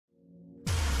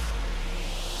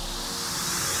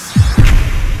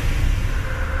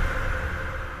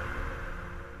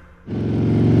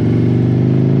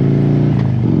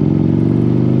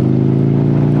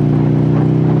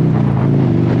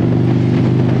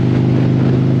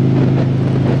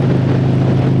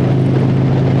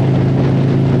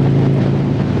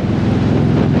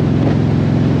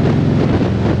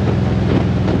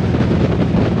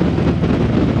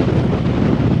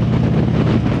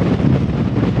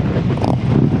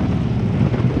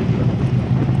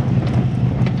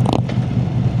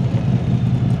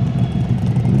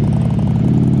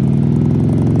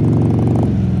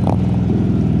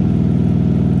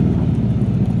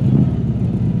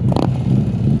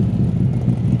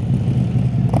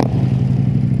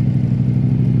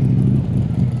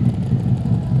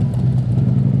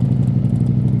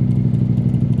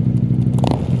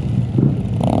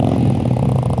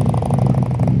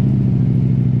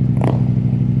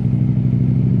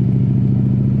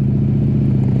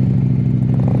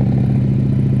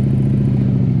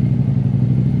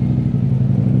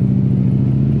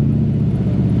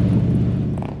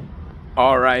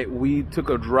All right, we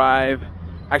took a drive,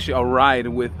 actually a ride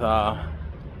with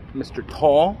Mr.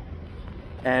 Tall,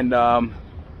 and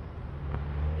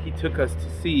he took us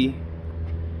to see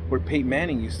where Peyton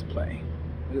Manning used to play.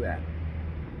 Look at that.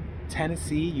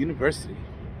 Tennessee University.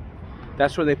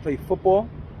 That's where they play football,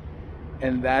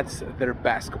 and that's their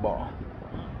basketball.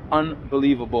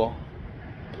 Unbelievable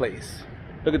place.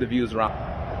 Look at the views around.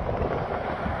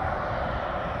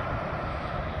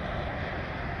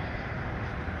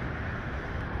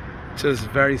 Just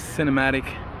very cinematic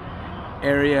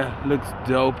area, looks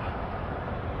dope.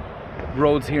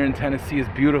 Roads here in Tennessee is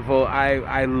beautiful.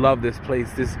 I love this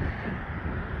place. This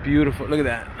beautiful, look at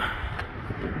that.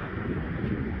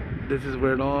 This is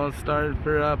where it all started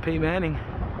for Peyton Manning.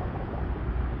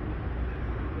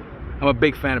 I'm a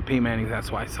big fan of Peyton Manning,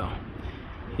 that's why. So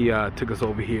he took us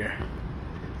over here.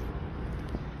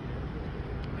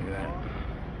 Look at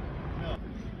that.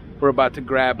 We're about to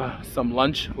grab some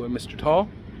lunch with Mr. Tall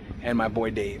and my boy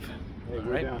Dave. Hey,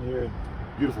 we're down here in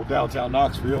beautiful downtown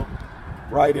Knoxville,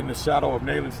 right in the shadow of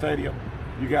Neyland Stadium.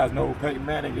 You guys know who Peyton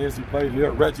Manning is. He played here.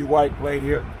 Reggie White played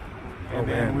here. And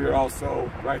then we are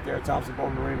also right there at Thompson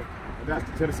Bowling Arena. And that's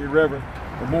the Tennessee River.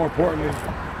 But more importantly,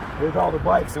 there's all the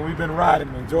bikes, and we've been riding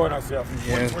and enjoying ourselves in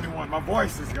 2021. My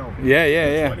voice is going. Yeah.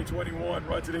 2021,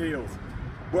 run to the hills.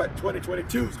 But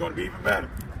 2022 is going to be even better.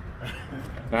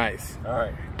 Nice. All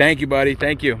right. Thank you, buddy.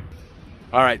 Thank you.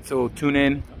 All right, so tune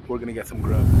in. We're going to get some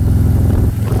grub.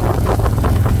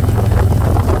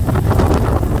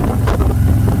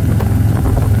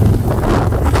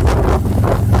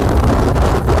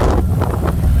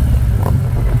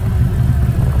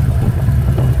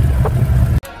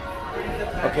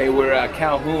 Okay, we're at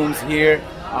Calhoun's here,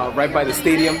 right by the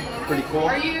stadium. Pretty cool.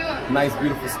 Nice,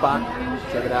 beautiful spot.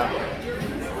 Check it out.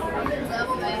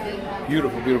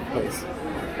 Beautiful, beautiful place.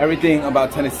 Everything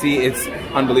about Tennessee is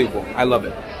unbelievable. I love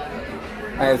it.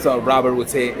 As Robert would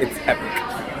say, it's epic.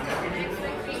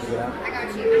 Check it out.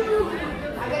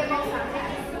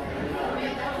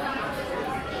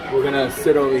 We're gonna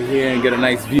sit over here and get a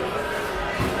nice view.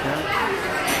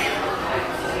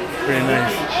 Pretty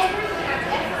nice.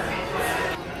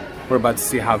 We're about to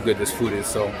see how good this food is,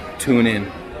 so tune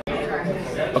in.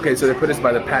 Okay, so they put us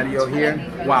by the patio here.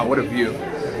 Wow, what a view.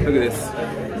 Look at this.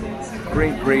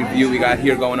 Great view we got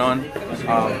here going on.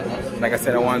 Like I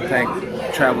said, I want to thank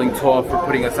Traveling Tall for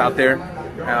putting us out there,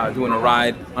 doing a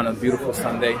ride on a beautiful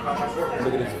Sunday.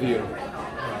 Look at this view.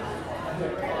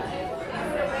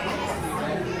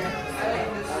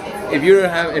 If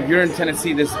you're in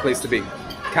Tennessee, this is the place to be.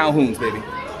 Calhoun's, baby.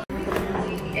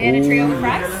 And a trio of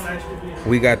fries.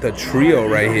 We got the trio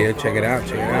right here. Check it out.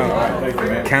 Check it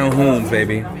out. Calhoun's,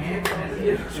 baby.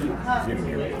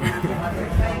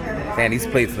 Man, these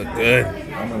plates look good.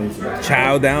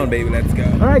 Chow down, baby. Let's go.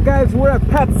 All right, guys. We're at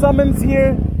Pat Simmons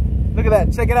here. Look at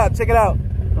that. Check it out. Check it out.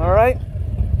 All right.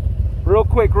 Real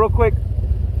quick.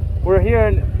 We're here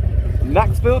in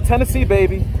Knoxville, Tennessee,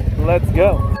 baby. Let's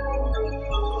go.